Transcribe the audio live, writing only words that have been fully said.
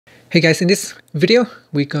Hey guys, in this video,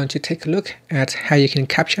 we're going to take a look at how you can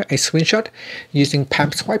capture a screenshot using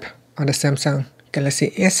palm swipe on the Samsung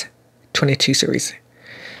Galaxy S22 series.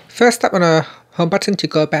 First, tap on the home button to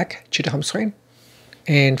go back to the home screen.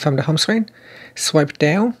 And from the home screen, swipe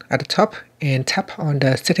down at the top and tap on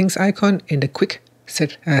the settings icon in the quick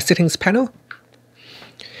settings panel.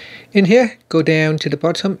 In here, go down to the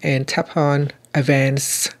bottom and tap on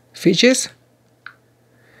advanced features.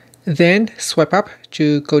 Then swipe up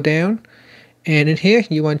to go down, and in here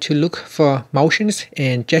you want to look for motions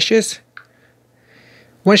and gestures.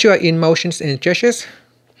 Once you are in motions and gestures,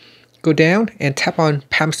 go down and tap on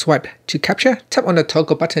palm swipe to capture. Tap on the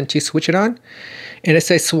toggle button to switch it on, and it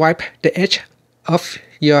says swipe the edge of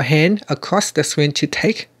your hand across the screen to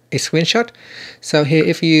take a screenshot. So here,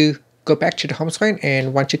 if you go back to the home screen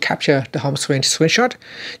and want to capture the home screen screenshot,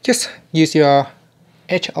 just use your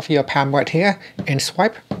edge of your palm right here and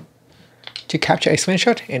swipe to capture a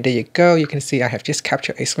screenshot, and there you go. You can see I have just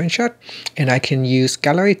captured a screenshot, and I can use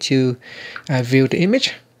gallery to view the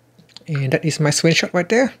image, and that is my screenshot right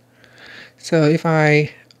there. So if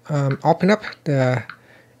I open up the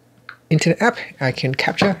internet app, I can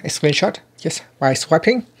capture a screenshot just by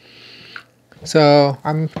swiping. So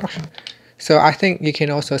I think you can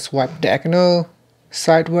also swipe diagonal,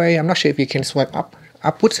 sideways. I'm not sure if you can swipe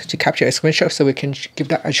upwards to capture a screenshot, so we can give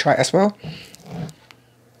that a try as well.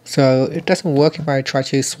 So it doesn't work if I try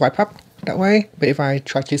to swipe up that way, but if I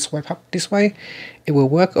try to swipe up this way, it will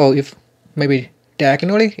work. Or if maybe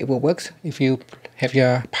diagonally, it will work if you have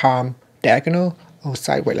your palm diagonal or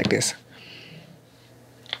sideways like this.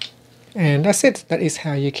 And that's it. That is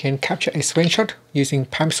how you can capture a screenshot using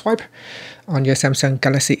palm swipe on your Samsung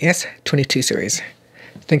Galaxy S22 series.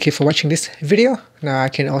 Thank you for watching this video. Now I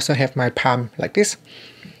can also have my palm like this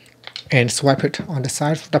and swipe it on the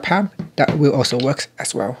side of the palm. That will also work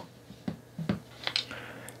as well.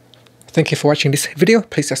 Thank you for watching this video.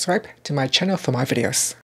 Please subscribe to my channel for more videos.